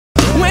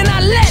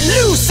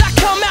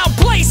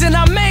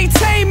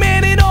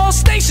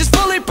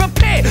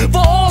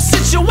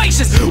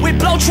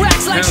blow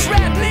tracks like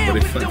shrapnel.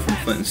 Buddy Flint from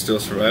Flint and Steel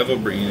Survival,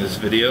 bringing this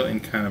video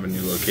in kind of a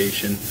new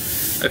location.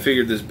 I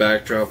figured this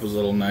backdrop was a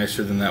little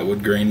nicer than that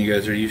wood grain you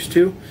guys are used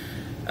to.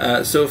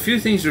 So a few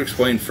things to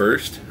explain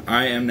first.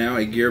 I am now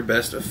a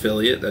GearBest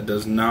affiliate. That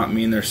does not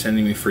mean they're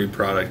sending me free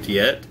product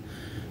yet.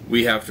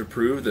 We have to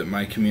prove that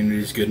my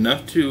community is good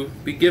enough to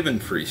be given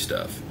free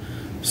stuff.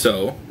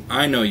 So,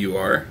 I know you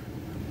are.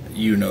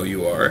 You know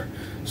you are.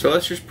 So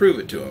let's just prove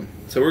it to them.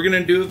 So we're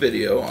going to do a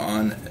video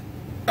on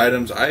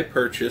items I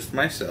purchased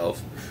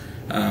myself.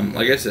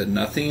 Like I said,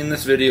 nothing in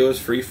this video is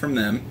free from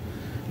them.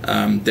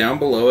 Down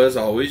below, as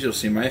always, you'll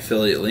see my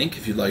affiliate link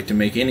if you'd like to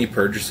make any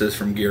purchases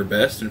from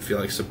GearBest and feel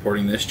like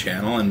supporting this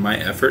channel and my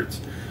efforts.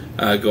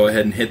 Go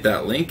ahead and hit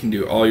that link and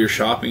do all your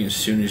shopping as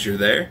soon as you're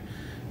there.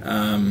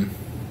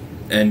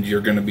 And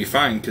you're going to be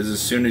fine, because as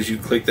soon as you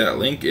click that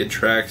link, it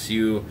tracks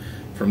you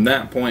from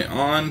that point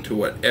on to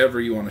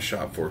whatever you want to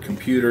shop for.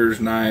 Computers,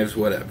 knives,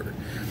 whatever.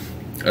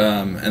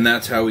 And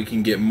that's how we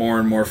can get more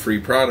and more free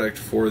product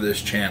for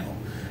this channel.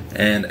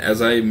 And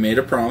as I made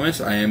a promise,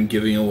 I am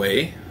giving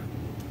away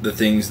the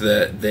things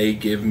that they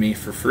give me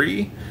for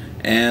free.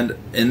 And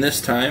in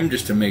this time,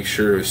 just to make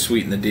sure to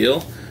sweeten the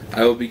deal,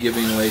 I will be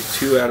giving away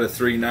 2 out of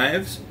 3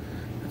 knives.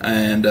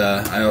 And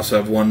I also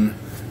have 1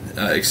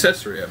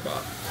 accessory I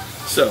bought.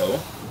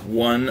 So,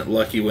 1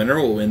 lucky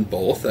winner will win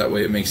both. That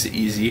way it makes it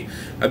easy.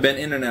 I've been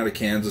in and out of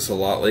Kansas a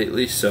lot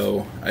lately,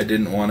 so I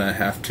didn't want to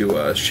have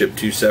to ship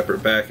 2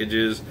 separate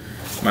packages.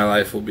 My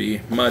life will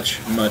be much,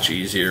 much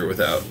easier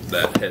without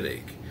that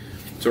headache.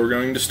 So we're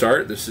going to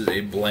start. This is a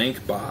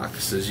blank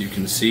box. As you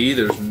can see,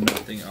 there's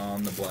nothing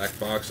on the black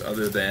box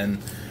other than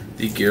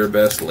the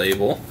GearBest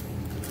label.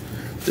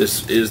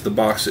 This is the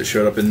box that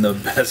showed up in the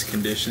best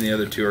condition. The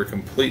other 2 are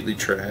completely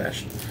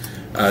trashed.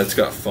 It's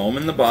got foam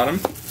in the bottom.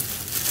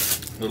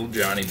 Little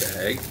Johnny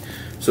bag.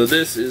 So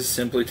this is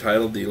simply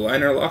titled the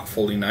Liner Lock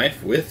Folding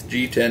Knife with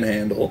G10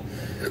 handle,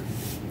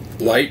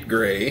 light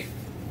gray,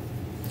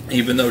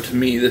 even though to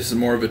me this is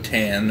more of a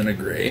tan than a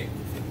gray.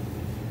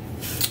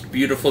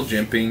 Beautiful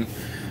jimping,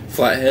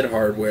 flathead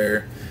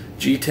hardware,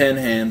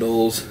 G10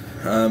 handles.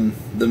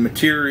 The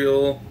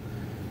material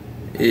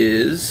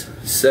is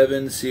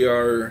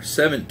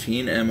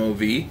 7CR17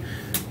 MOV.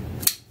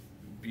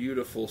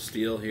 Beautiful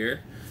steel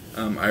here.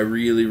 I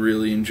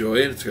really enjoy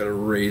it. It's got a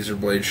razor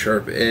blade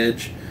sharp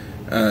edge.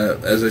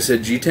 As I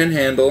said, G10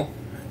 handle.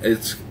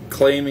 It's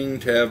claiming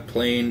to have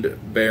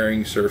planed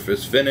bearing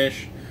surface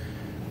finish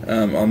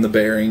on the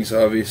bearings,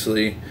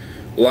 obviously.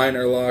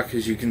 Liner lock,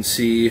 as you can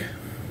see,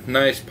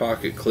 nice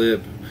pocket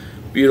clip,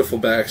 beautiful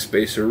back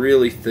spacer,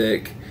 really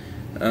thick.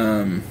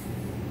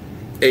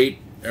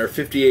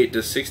 58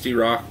 to 60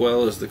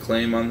 Rockwell is the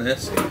claim on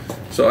this.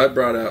 So I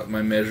brought out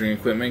my measuring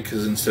equipment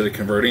because instead of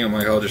converting, I'm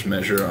like, I'll just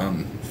measure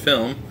on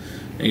film.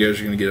 And you guys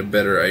are going to get a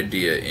better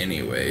idea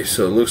anyway.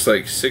 So it looks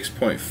like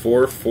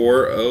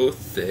 6.440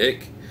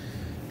 thick.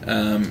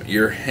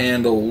 Your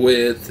handle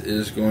width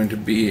is going to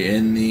be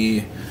in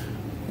the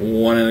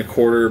 1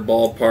 1/4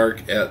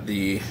 ballpark at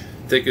the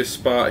thickest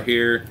spot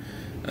here.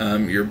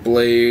 Your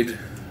blade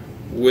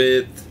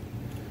width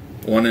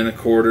 1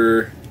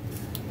 1/4.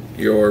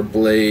 Your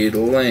blade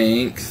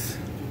length,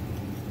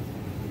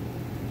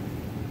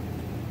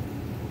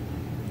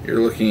 you're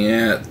looking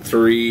at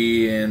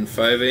 3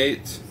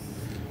 5/8,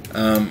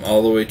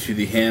 all the way to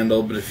the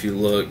handle. But if you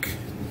look,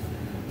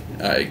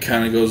 it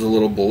kind of goes a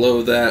little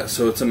below that,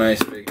 so it's a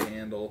nice big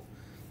handle.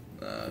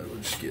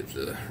 We'll just get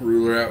the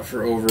ruler out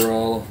for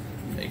overall,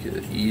 make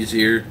it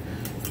easier.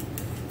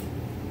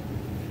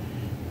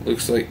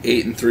 Looks like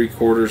 8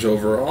 3/4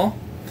 overall.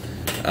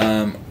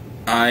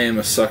 I am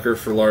a sucker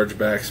for large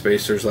back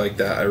spacers like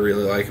that. I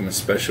really like them,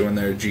 especially when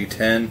they're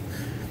G10.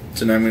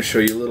 So now I'm going to show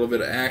you a little bit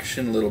of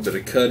action, a little bit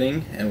of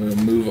cutting, and we'll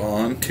move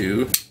on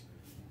to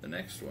the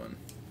next one.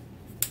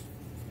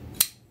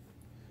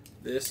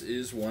 This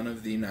is one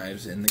of the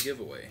knives in the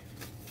giveaway.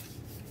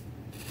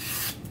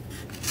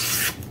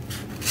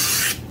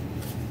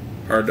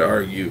 Hard to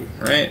argue,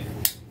 right?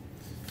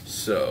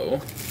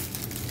 So,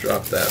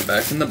 drop that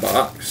back in the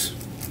box.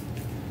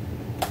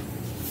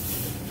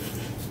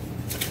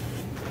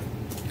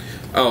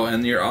 Oh,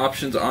 and your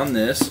options on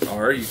this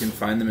are, you can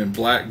find them in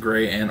black,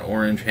 gray, and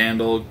orange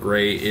handle.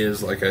 Gray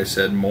is, like I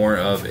said, more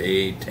of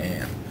a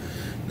tan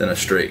than a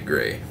straight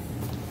gray.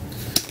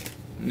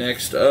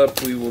 Next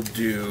up, we will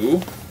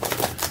do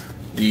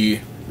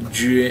the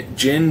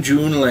Jin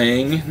Jun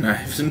Lang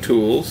Knives and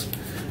Tools.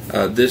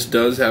 This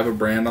does have a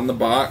brand on the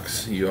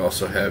box. You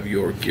also have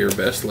your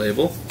GearBest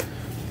label.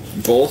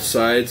 Both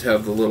sides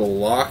have the little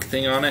lock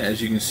thing on it.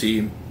 As you can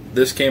see,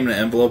 this came in an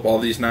envelope, all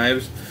these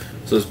knives.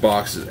 So this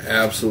box is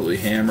absolutely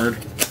hammered.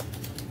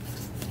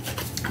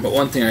 But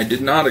one thing I did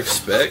not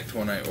expect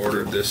when I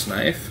ordered this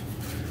knife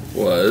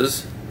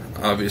was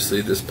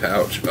obviously this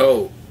pouch.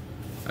 Oh,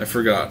 I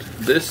forgot.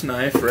 This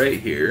knife right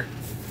here,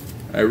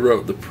 I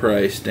wrote the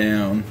price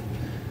down.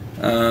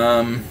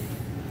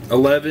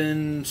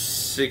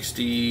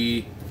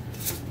 $11.60.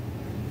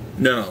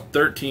 No,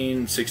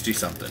 $13.60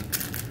 something.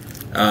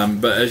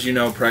 But as you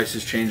know,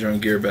 prices change on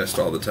GearBest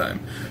all the time.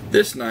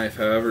 This knife,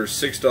 however, is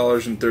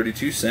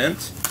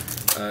 $6.32.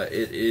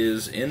 It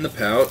is in the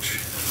pouch,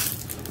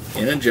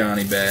 in a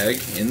Johnny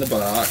bag, in the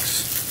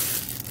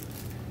box,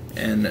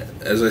 and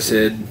as I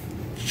said,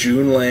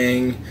 June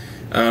Lang.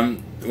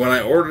 When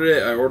I ordered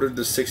it, I ordered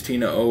the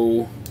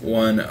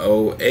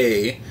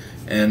 16010A,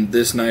 and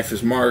this knife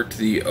is marked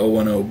the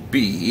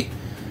 010B.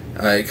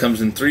 It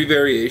comes in 3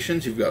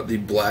 variations. You've got the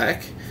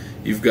black,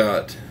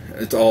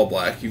 it's all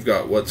black. You've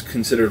got what's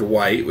considered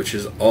white, which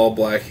is all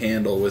black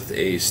handle with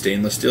a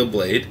stainless steel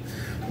blade.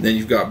 Then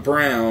you've got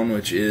brown,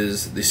 which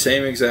is the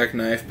same exact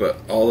knife, but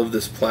all of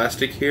this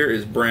plastic here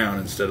is brown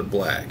instead of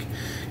black,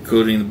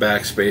 including the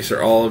back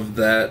spacer, all of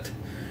that.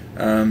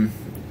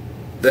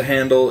 The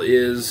handle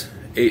is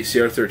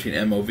 8CR13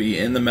 MOV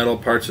in the metal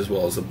parts, as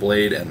well as the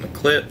blade and the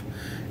clip,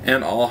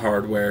 and all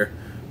hardware,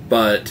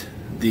 but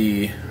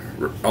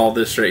all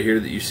this right here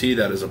that you see,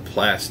 that is a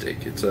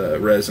plastic. It's a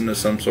resin of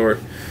some sort.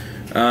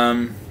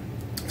 So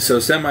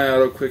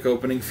semi-auto quick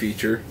opening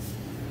feature.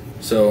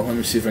 So let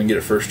me see if I can get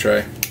it first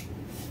try.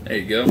 There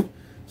you go.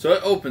 So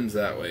it opens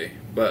that way,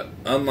 but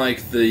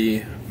unlike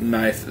the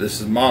knife that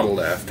this is modeled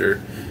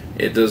after,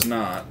 it does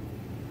not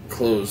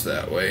close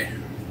that way.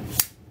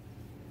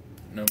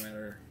 No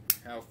matter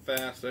how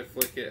fast I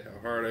flick it, how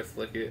hard I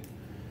flick it.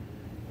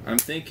 I'm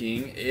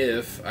thinking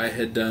if I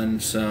had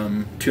done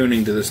some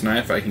tuning to this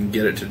knife, I can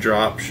get it to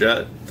drop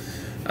shut,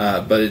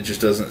 but it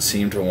just doesn't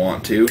seem to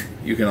want to.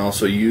 You can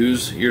also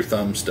use your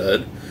thumb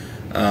stud,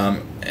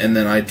 and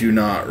then I do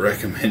not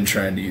recommend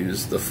trying to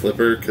use the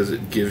flipper because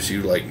it gives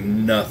you like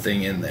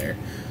nothing in there.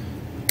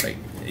 Like,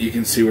 you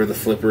can see where the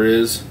flipper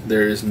is,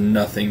 there is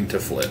nothing to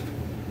flip,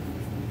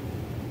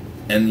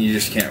 and you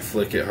just can't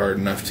flick it hard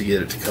enough to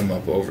get it to come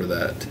up over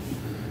that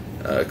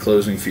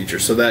closing feature.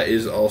 So that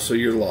is also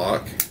your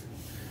lock.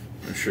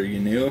 I'm sure you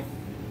knew.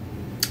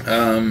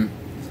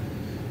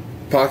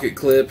 Pocket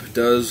clip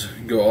does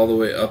go all the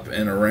way up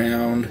and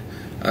around.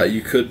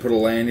 You could put a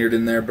lanyard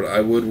in there, but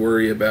I would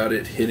worry about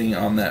it hitting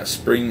on that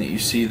spring that you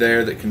see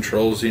there that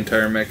controls the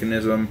entire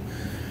mechanism,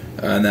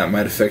 and that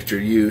might affect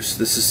your use.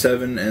 This is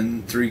 7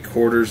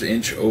 3/4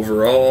 inch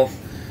overall.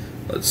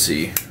 Let's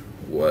see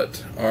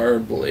what our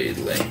blade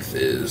length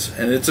is,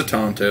 and it's a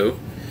Tonto.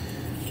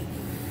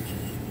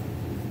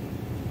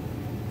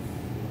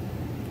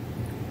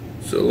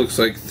 So it looks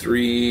like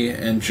 3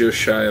 and just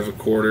shy of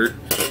 1/4.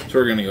 So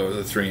we're going to go with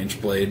a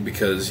 3-inch blade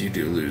because you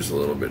do lose a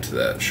little bit to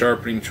that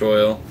sharpening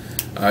choil.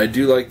 I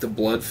do like the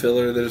blood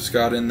filler that it's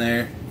got in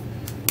there.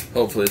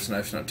 Hopefully this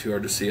knife's not too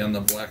hard to see on the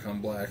black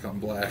on black on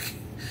black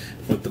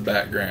with the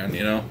background,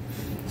 you know.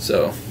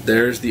 So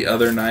there's the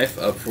other knife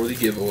up for the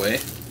giveaway.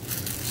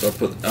 So I'll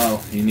put,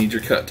 oh, you need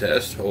your cut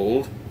test.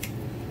 Hold.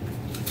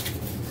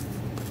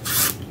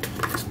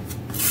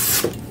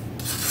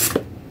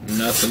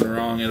 Nothing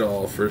wrong at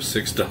all for a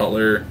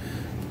 $6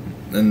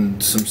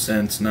 and some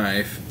cents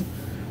knife.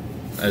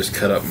 I just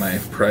cut up my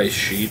price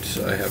sheet,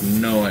 so I have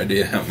no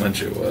idea how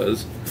much it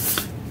was.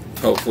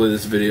 Hopefully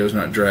this video is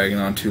not dragging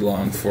on too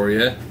long for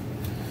you.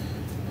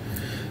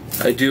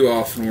 I do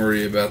often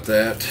worry about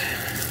that.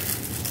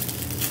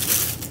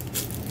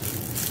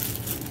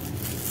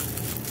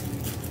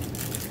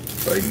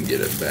 If I can get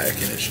it back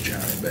in its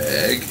Johnny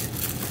bag.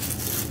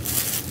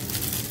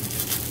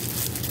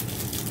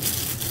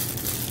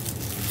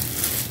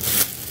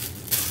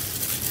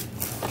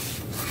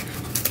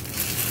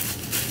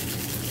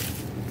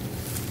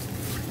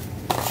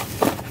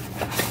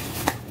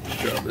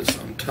 Drop this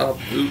on top,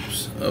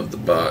 oops, of the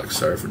box.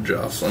 Sorry for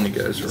jostling you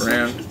guys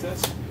around.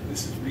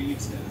 This is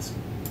Reed's desk.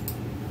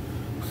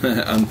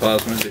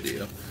 Unpause my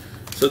video.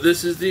 So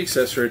this is the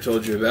accessory I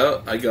told you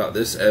about. I got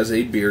this as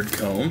a beard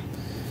comb.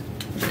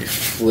 Let me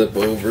flip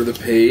over the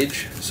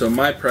page. So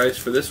my price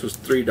for this was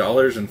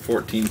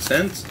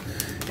 $3.14.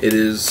 It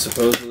is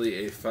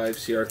supposedly a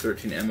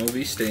 5CR13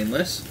 MOV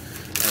stainless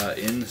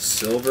in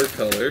silver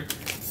color.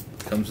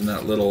 Comes in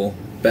that little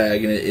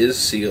bag and it is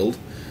sealed.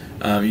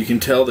 You can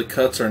tell the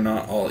cuts are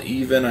not all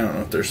even. I don't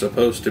know if they're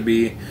supposed to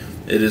be.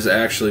 It is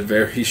actually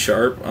very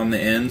sharp on the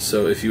end,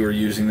 so if you were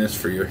using this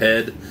for your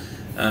head,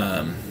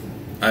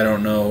 I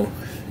don't know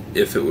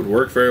if it would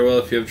work very well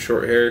if you have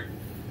short hair.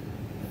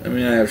 I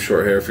mean, I have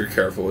short hair. If you're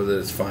careful with it,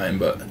 it's fine,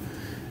 but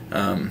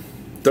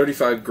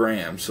 35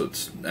 grams, so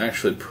it's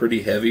actually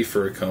pretty heavy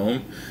for a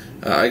comb.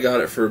 I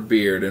got it for a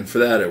beard, and for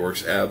that it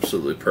works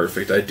absolutely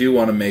perfect. I do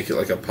want to make it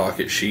like a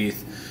pocket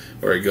sheath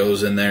where it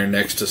goes in there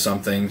next to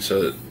something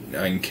so that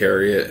I can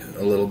carry it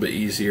a little bit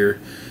easier.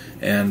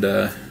 And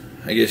I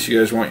guess you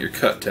guys want your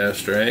cut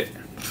test, right?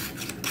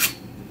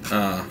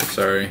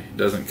 Sorry, it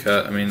doesn't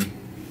cut. I mean,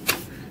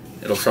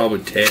 it'll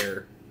probably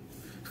tear.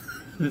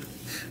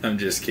 I'm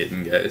just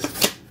kidding, guys.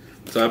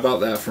 So I bought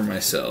that for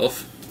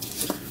myself.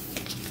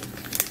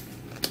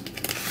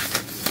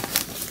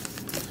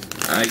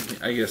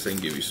 I guess I can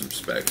give you some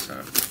specs,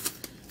 huh?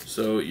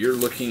 So you're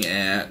looking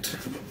at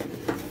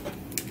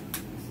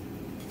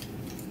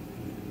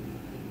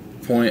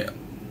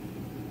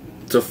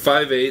it's a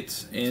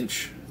 5/8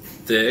 inch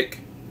thick.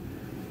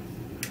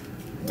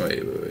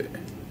 Wait.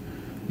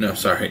 No,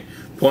 sorry.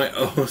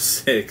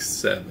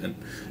 0.067.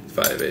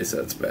 5/8,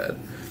 that's bad.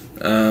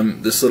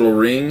 This little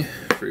ring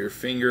for your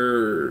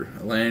finger or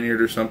a lanyard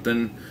or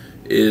something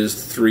is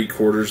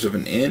 3/4 of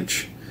an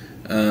inch.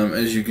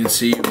 As you can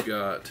see, you've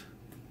got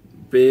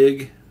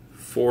big,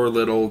 4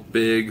 little,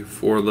 big,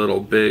 4 little,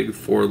 big,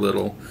 4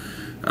 little.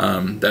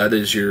 That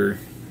is your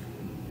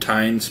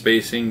tine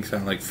spacing,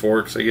 kind of like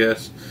forks, I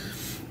guess.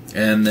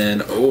 And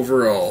then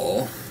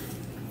overall,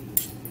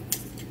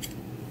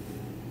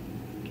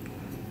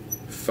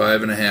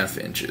 5.5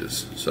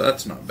 inches. So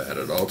that's not bad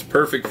at all. It's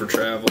perfect for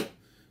travel,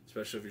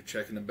 especially if you're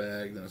checking a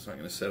bag. Then it's not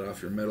going to set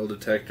off your metal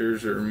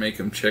detectors or make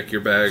them check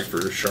your bag for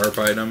a sharp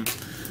item.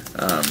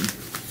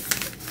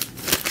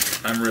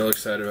 I'm real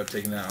excited about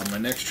taking that on my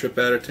next trip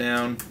out of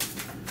town.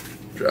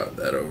 Drop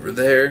that over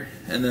there.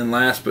 And then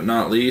last but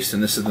not least,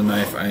 and this is the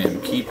knife I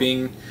am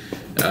keeping,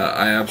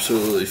 I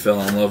absolutely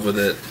fell in love with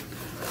it.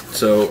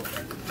 So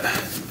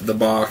the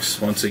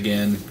box, once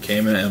again,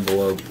 came in an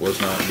envelope, was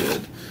not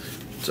good.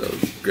 So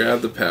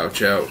grab the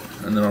pouch out,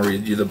 and then I'll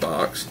read you the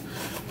box.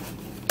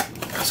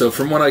 So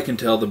from what I can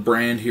tell, the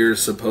brand here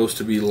is supposed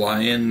to be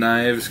Lion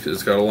Knives, because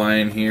it's got a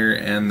lion here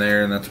and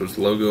there, and that's what its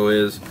logo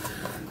is.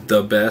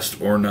 The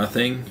best or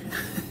nothing.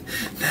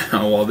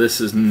 Now, while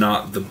this is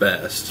not the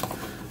best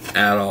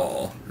at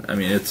all, I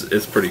mean,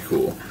 it's pretty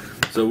cool.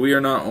 So we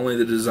are not only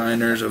the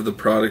designers of the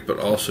product, but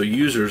also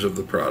users of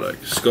the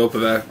product. Scope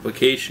of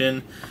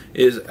application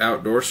is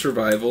outdoor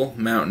survival,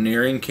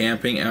 mountaineering,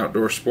 camping,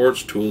 outdoor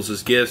sports, tools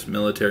as gifts,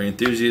 military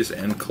enthusiasts,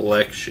 and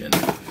collection,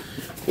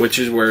 which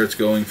is where it's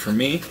going for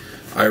me.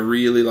 I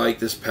really like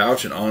this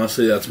pouch, and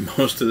honestly, that's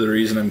most of the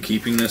reason I'm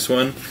keeping this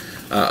one.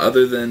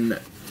 Other than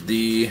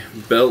the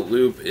belt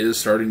loop is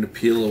starting to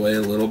peel away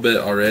a little bit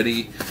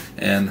already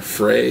and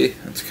fray.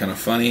 It's kind of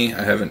funny.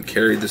 I haven't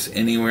carried this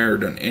anywhere or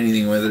done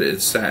anything with it.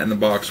 It's sat in the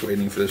box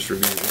waiting for this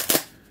review.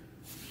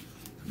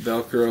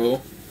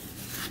 Velcro.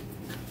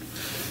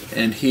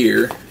 And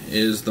here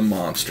is the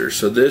monster.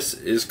 So this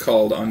is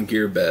called on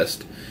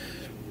GearBest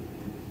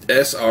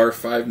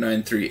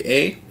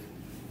SR593A.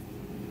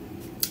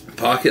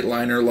 Pocket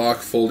liner lock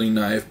folding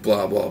knife,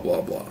 blah blah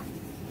blah blah.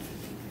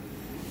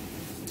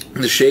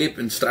 The shape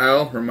and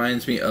style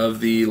reminds me of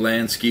the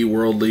Lansky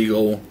World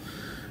Legal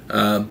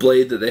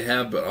blade that they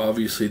have, but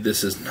obviously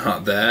this is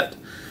not that.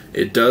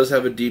 It does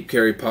have a deep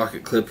carry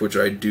pocket clip, which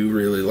I do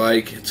really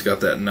like. It's got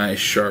that nice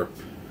sharp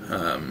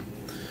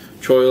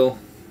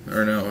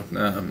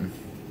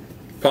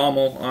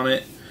pommel on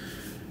it.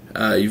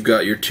 You've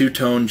got your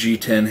two-tone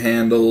G10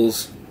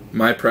 handles.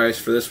 My price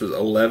for this was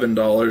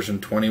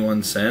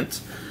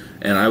 $11.21,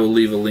 and I will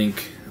leave a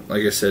link,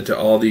 like I said, to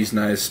all these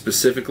knives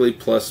specifically,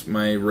 plus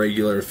my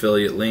regular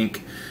affiliate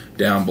link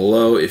down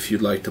below if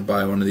you'd like to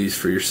buy one of these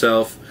for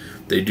yourself.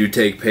 They do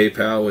take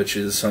PayPal, which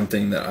is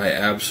something that I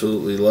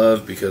absolutely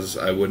love, because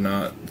I would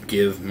not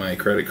give my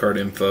credit card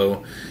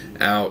info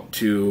out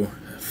to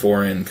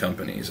foreign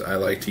companies. I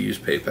like to use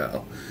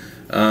PayPal.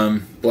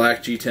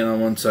 Black G10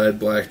 on one side,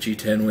 black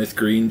G10 with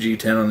green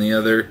G10 on the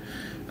other.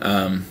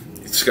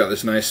 It's got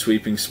this nice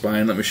sweeping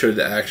spine. Let me show you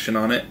the action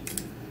on it.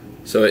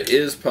 So it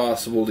is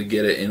possible to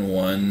get it in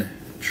one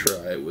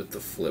try with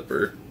the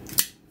flipper.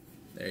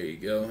 There you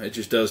go. It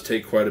just does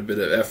take quite a bit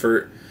of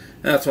effort.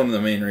 And that's one of the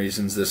main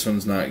reasons this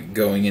one's not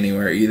going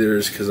anywhere either,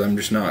 is because I'm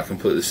just not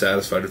completely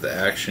satisfied with the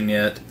action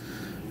yet.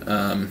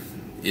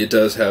 It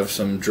does have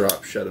some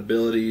drop shut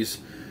abilities.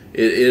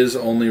 It is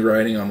only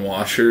riding on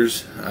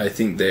washers. I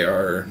think they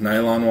are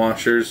nylon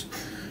washers.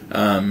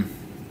 So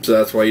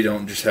that's why you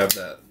don't just have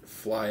that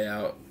fly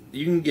out.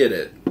 You can get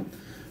it.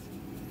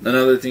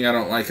 Another thing I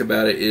don't like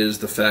about it is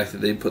the fact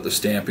that they put the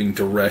stamping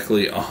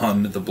directly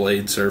on the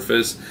blade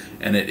surface,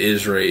 and it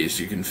is raised.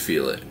 You can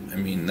feel it. I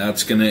mean,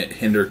 that's going to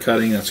hinder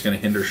cutting, that's going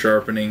to hinder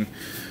sharpening.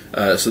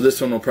 So this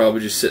one will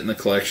probably just sit in the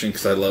collection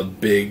because I love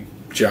big,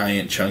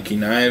 giant, chunky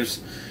knives.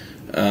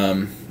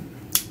 4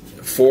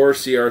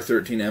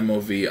 CR13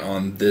 MOV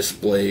on this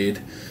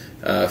blade.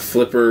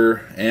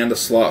 Flipper and a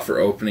slot for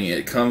opening.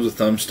 It comes with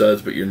thumb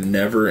studs, but you're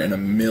never in a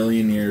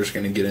million years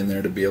going to get in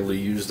there to be able to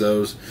use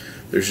those.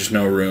 There's just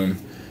no room.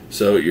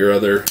 So your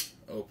other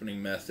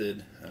opening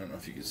method, I don't know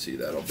if you can see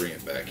that, I'll bring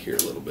it back here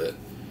a little bit.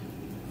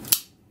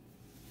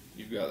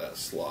 You've got that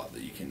slot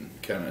that you can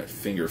kind of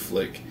finger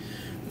flick.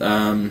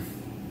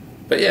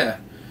 But yeah,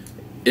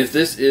 if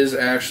this is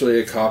actually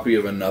a copy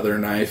of another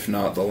knife,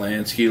 not the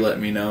Lansky, let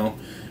me know.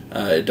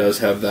 It does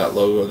have that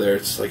logo there.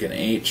 It's like an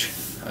H.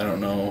 I don't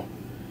know.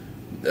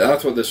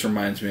 That's what this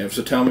reminds me of,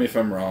 so tell me if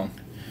I'm wrong.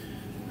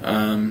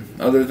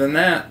 Other than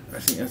that, I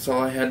think that's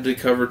all I had to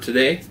cover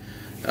today.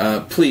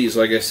 Please,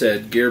 like I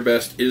said,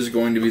 GearBest is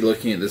going to be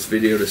looking at this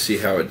video to see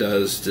how it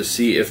does, to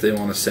see if they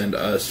want to send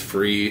us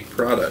free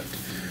product.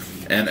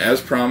 And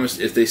as promised,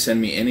 if they send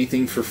me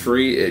anything for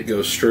free, it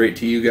goes straight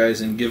to you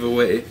guys in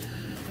giveaway.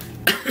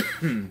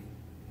 And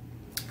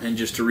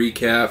just to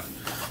recap,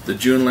 the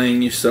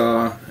Junlang you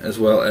saw, as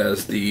well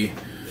as the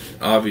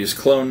obvious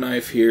clone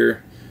knife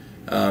here,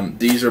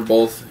 these are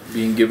both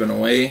being given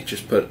away.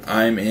 Just put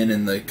 "I'm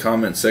in" the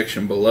comment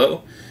section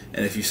below.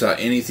 And if you saw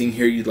anything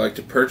here you'd like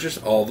to purchase,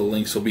 all the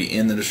links will be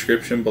in the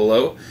description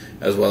below,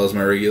 as well as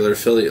my regular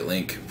affiliate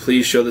link.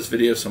 Please show this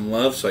video some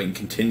love so I can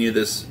continue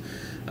this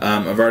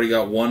I've already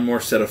got one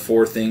more set of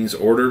 4 things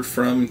ordered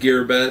from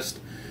GearBest,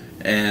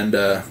 and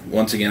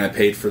once again I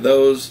paid for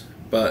those,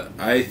 but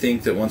I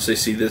think that once they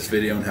see this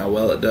video and how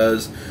well it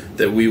does,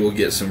 that we will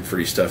get some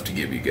free stuff to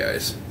give you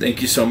guys.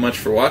 Thank you so much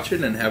for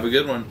watching, and have a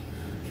good one.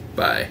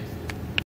 Bye.